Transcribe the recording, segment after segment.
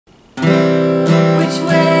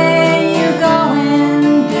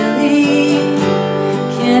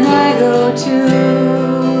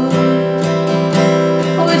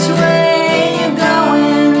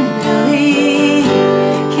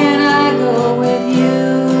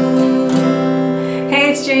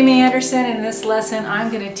lesson, I'm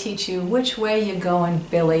going to teach you Which Way You Goin',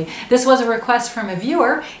 Billy. This was a request from a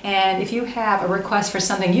viewer, and if you have a request for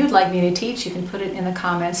something you'd like me to teach, you can put it in the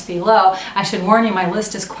comments below. I should warn you, my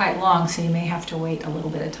list is quite long, so you may have to wait a little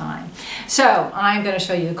bit of time. So I'm going to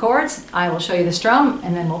show you the chords, I will show you the strum,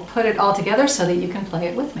 and then we'll put it all together so that you can play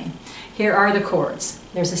it with me. Here are the chords.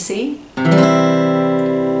 There's a C,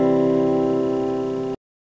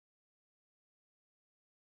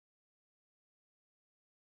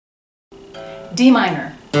 D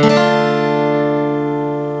minor,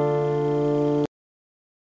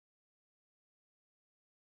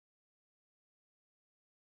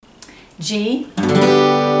 G,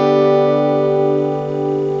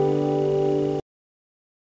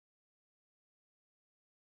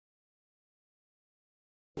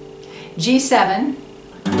 G7,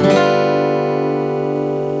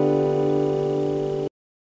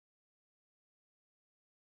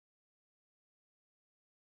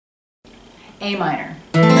 A minor,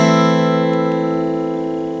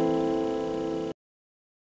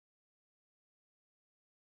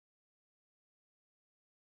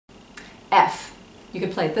 F. You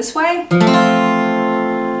could play it this way,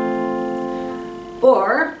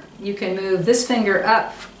 or you can move this finger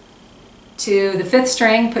up to the 5th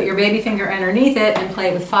string, put your baby finger underneath it, and play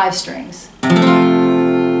it with 5 strings.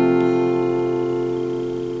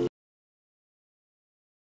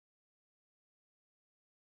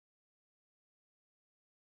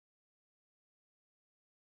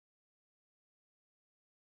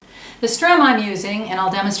 The strum I'm using, and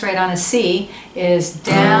I'll demonstrate on a C, is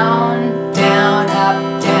down, down,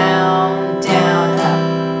 up, down, down,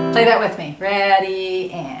 up. Play that with me.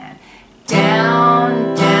 Ready, and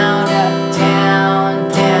down, down, up, down,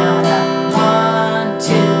 down, up. 1,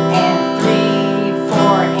 2, and 3,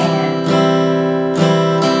 4, and.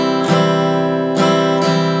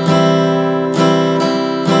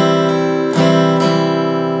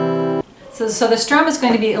 So the strum is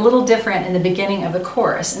going to be a little different in the beginning of the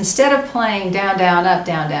chorus. Instead of playing down, down, up,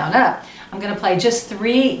 down, down, up, I'm going to play just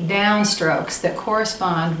 3 down strokes that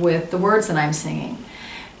correspond with the words that I'm singing.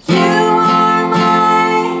 You are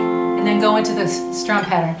my, and then go into the strum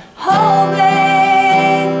pattern. Hold me.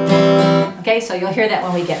 Okay, so you'll hear that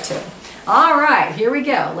when we get to it. All right, here we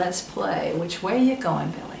go. Let's play Which Way You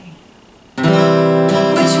Goin', Billy?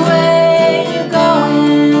 Which way you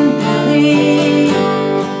goin', Billy?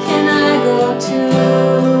 Can I go to?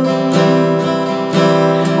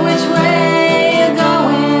 Which way you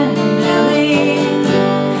goin', Billy?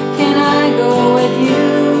 Can I go with you?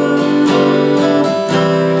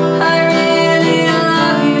 I really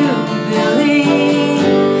love you, Billy,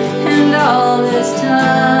 and all this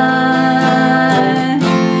time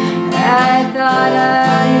I thought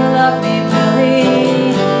you loved me,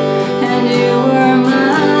 Billy, and you were mine.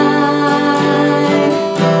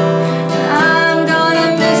 I'm gonna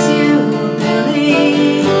miss you,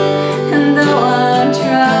 Billy, and though I'm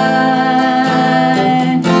trying,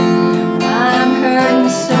 I'm hurting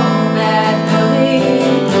so bad, Billy,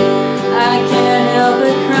 I can't help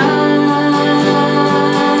but cry.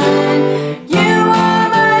 You are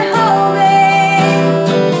my whole,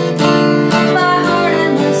 babe, my heart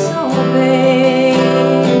and my soul, babe.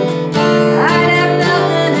 I'd have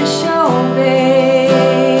nothing to show,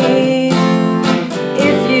 babe,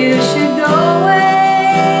 if you should go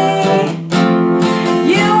away.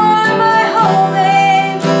 You are my whole,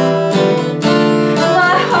 babe,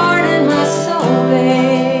 my heart and my soul,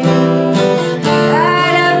 babe.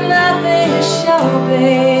 I'd have nothing to show,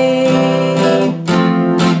 babe,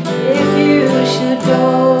 if you should go.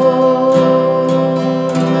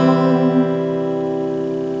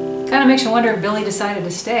 Kind of makes you wonder if Billy decided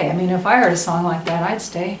to stay. I mean, if I heard a song like that, I'd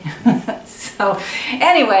stay. So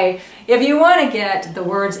anyway, if you want to get the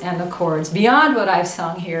words and the chords beyond what I've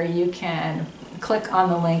sung here, you can click on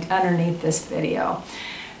the link underneath this video.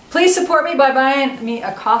 Please support me by buying me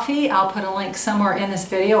a coffee. I'll put a link somewhere in this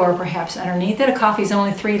video or perhaps underneath it. A coffee is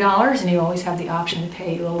only $3 and you always have the option to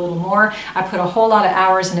pay you a little more. I put a whole lot of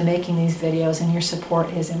hours into making these videos and your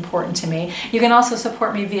support is important to me. You can also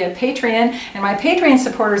support me via Patreon, and my Patreon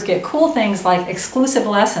supporters get cool things like exclusive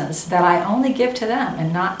lessons that I only give to them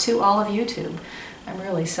and not to all of YouTube. I'm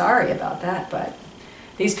really sorry about that, but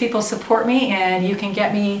these people support me, and you can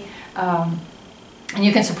get me and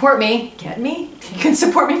you can support me, you can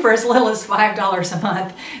support me for as little as $5 a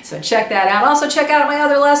month. So check that out. Also check out my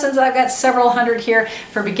other lessons. I've got several hundred here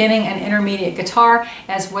for beginning and intermediate guitar,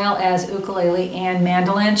 as well as ukulele and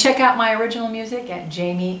mandolin. Check out my original music at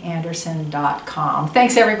jamieanderson.com.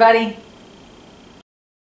 Thanks everybody.